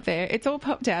satellite up there. It's all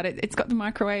popped out. It's got the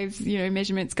microwaves,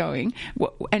 measurements going,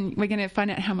 and we're going to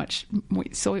find out how much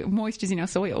moisture is in our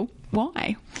soil.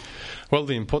 Why? Well,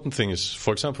 the important thing is,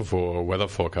 for example, for weather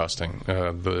forecasting,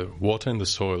 the water in the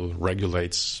soil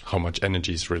regulates how much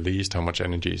energy is released, how much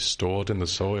energy is stored in the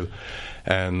soil.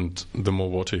 And the more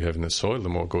water you have in the soil, the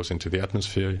more goes into the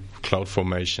atmosphere, cloud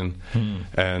formation.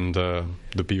 And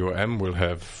the BOM will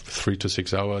have 3 to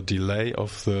 6 hour delay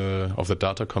of the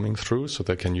data coming through, so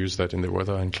they can use that in the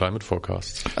weather and climate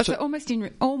forecasts. So almost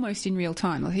in real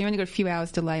time. Like you only got a few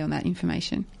hours delay on that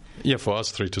information. Yeah, for us,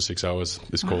 3 to 6 hours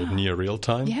is called near real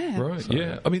time. Yeah. Right, so.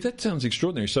 Yeah. I mean, that sounds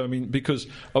extraordinary. So, I mean, because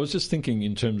I was just thinking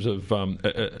in terms of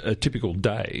a typical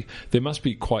day, there must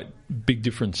be quite big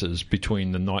differences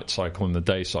between the night cycle and the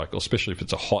day cycle, especially if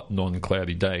it's a hot,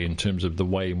 non-cloudy day, in terms of the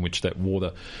way in which that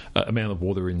water, amount of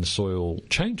water in the soil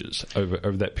changes over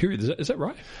that period. Is that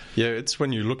right? Yeah, it's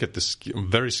when you look at the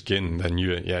very skin, then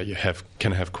you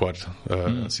can have quite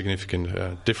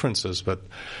significant differences, but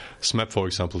SMAP, for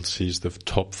example, sees the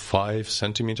top 5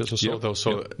 centimeters or so, though.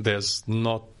 So there's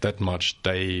not that much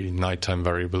day-nighttime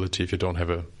variability if you don't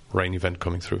have a rain event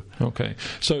coming through. Okay.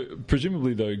 So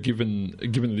presumably, though, given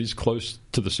it is close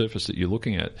to the surface that you're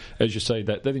looking at, as you say,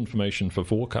 that information for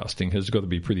forecasting has got to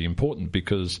be pretty important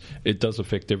because it does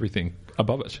affect everything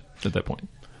above it at that point.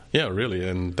 Yeah, really,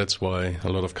 and that's why a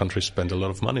lot of countries spend a lot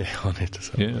of money on it.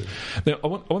 So. Yeah. Now, I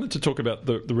wanted to talk about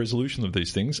the resolution of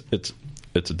these things. It's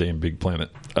a damn big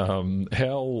planet.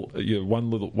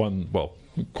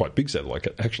 Quite big satellite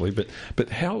actually, but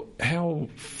how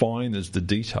fine is the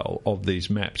detail of these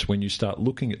maps when you start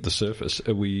looking at the surface?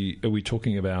 Are we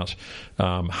talking about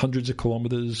hundreds of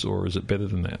kilometres, or is it better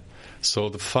than that? So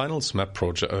the final SMAP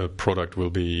product will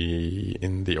be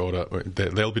in the order.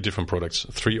 There'll be different products,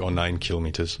 3 or 9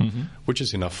 kilometres, which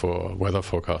is enough for weather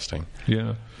forecasting.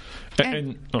 Yeah.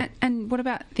 And what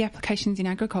about the applications in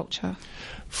agriculture?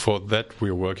 For that,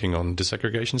 we're working on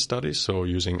disaggregation studies, so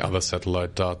using other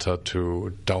satellite data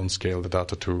to downscale the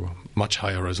data to much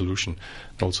higher resolution.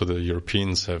 Also, the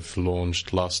Europeans have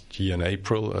launched last year in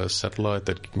April a satellite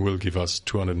that will give us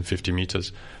 250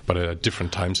 meters, but at a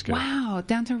different time scale. Wow,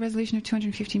 down to a resolution of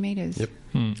 250 meters. Yep.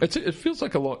 It feels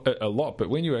like a lot, but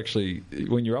when you're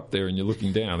up there and you're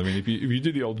looking down, I mean, if you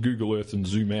do the old Google Earth and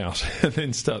zoom out and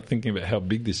then start thinking about how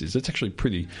big this is, it's actually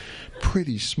pretty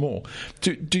small.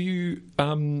 Do you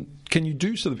can you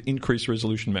do sort of increased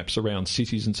resolution maps around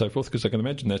cities and so forth? Because I can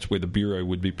imagine that's where the Bureau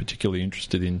would be particularly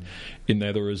interested in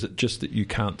that, or is it just that you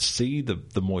can't see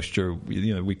the moisture?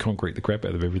 We concrete the crap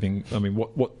out of everything. I mean,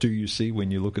 what do you see when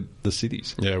you look at the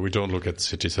cities? Yeah, we don't look at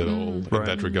cities at all in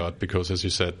that regard because, as you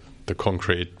said, the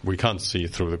concrete, we can't see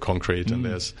through the concrete, and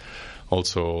there's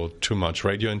also too much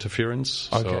radio interference.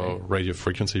 Okay. So radio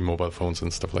frequency, mobile phones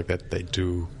and stuff like that, they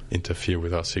do interfere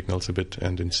with our signals a bit,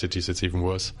 and in cities it's even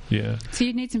worse. Yeah. So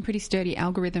you need some pretty sturdy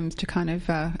algorithms to kind of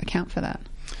account for that.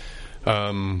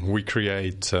 We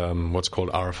create what's called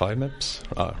RFI maps,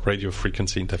 radio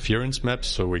frequency interference maps,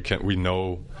 so we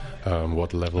know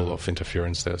what level of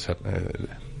interference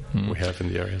we have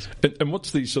in the areas. And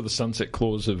what's the sort of sunset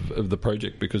clause of the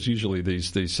project? Because usually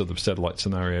these sort of satellite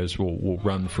scenarios will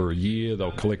run for a year.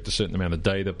 They'll collect a certain amount of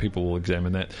data. People will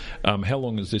examine that. How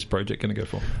long is this project going to go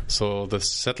for? So the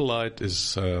satellite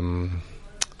is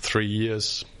 3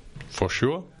 years for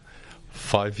sure.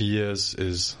 5 years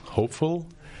is hopeful.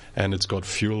 And it's got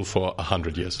fuel for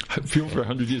 100 years. Fuel for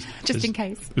 100 years? Just in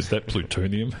case. Is that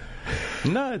plutonium?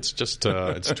 No, it's just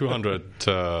it's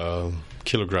 200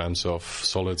 kilograms of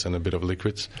solids and a bit of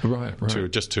liquids. Right.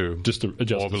 Just to adjust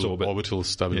orbital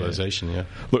stabilization. Yeah.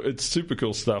 Look, it's super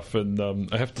cool stuff, and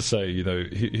I have to say,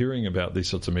 hearing about these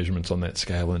sorts of measurements on that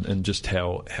scale and just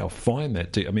how fine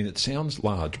that. I mean, it sounds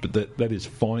large, but that is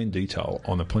fine detail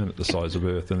on a planet the size of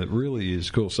Earth, and it really is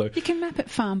cool. So you can map it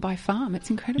farm by farm. It's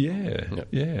incredible.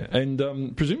 Yeah.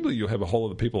 And presumably you'll have a whole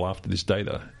lot of people after this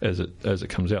data as it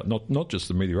comes out. Not just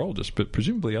the meteorologists, but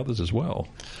presumably others as well.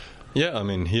 Yeah, I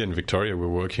mean, here in Victoria we're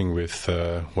working with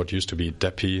what used to be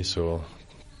DEPI, so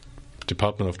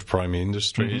Department of the Primary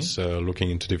Industries looking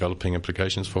into developing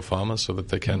applications for farmers so that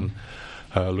they can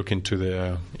look into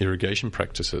their irrigation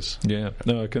practices. Yeah,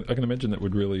 no, I can imagine that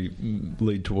would really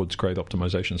lead towards great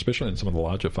optimisation, especially in some of the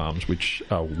larger farms, which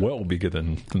are well bigger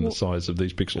than the size of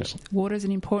these pixels. Water is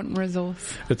an important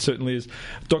resource. It certainly is.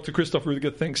 Dr. Christoph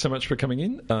Ruediger, thanks so much for coming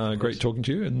in. Great talking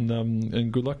to you,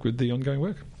 and good luck with the ongoing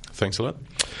work. Thanks a lot.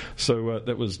 So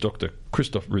that was Dr.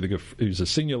 Christoph Ruediger, who's a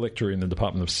senior lecturer in the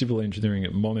Department of Civil Engineering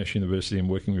at Monash University and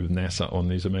working with NASA on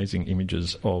these amazing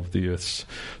images of the Earth's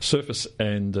surface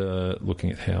and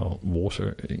looking at how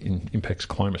water impacts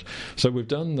climate. So we've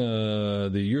done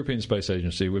the European Space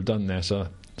Agency, we've done NASA.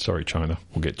 Sorry, China,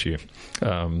 we'll get to you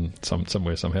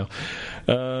somewhere, somehow.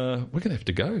 We're going to have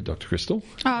to go, Dr. Crystal.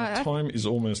 Time is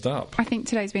almost up. I think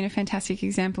today's been a fantastic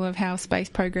example of how space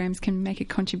programs can make a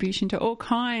contribution to all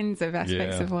kinds of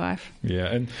aspects of life.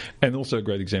 Yeah, and also a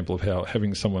great example of how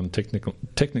having someone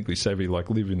technically savvy like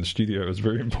Liv in the studio is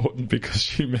very important, because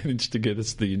she managed to get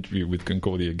us the interview with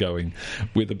Concordia going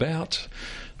with about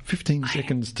 15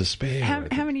 seconds to spare.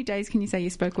 How many days can you say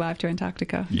you spoke live to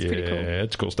Antarctica? It's pretty cool. Yeah,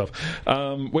 it's cool stuff.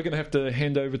 We're going to have to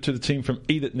hand over to the team from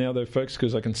Eat It now, though, folks,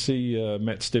 because I can see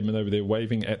Matt Stedman over there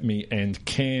waving at me, and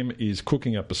Cam is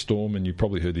cooking up a storm, and you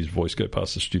probably heard his voice go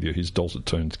past the studio. His dulcet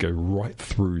tones go right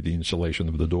through the insulation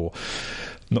of the door.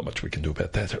 Not much we can do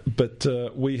about that. But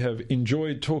we have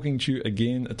enjoyed talking to you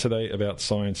again today about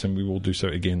science, and we will do so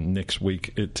again next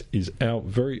week. It is our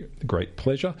very great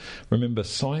pleasure. Remember,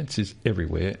 science is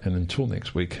everywhere, and until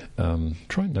next week,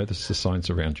 try and notice the science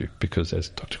around you, because as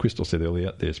Dr. Crystal said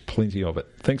earlier, there's plenty of it.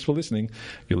 Thanks for listening.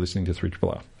 You're listening to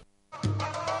 3RRR.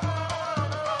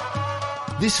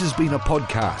 This has been a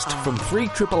podcast from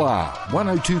 3RRR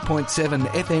 102.7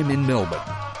 FM in Melbourne.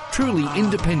 Truly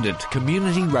independent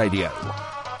community radio.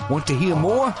 Want to hear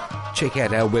more? Check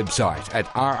out our website at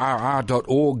rrr.org.au.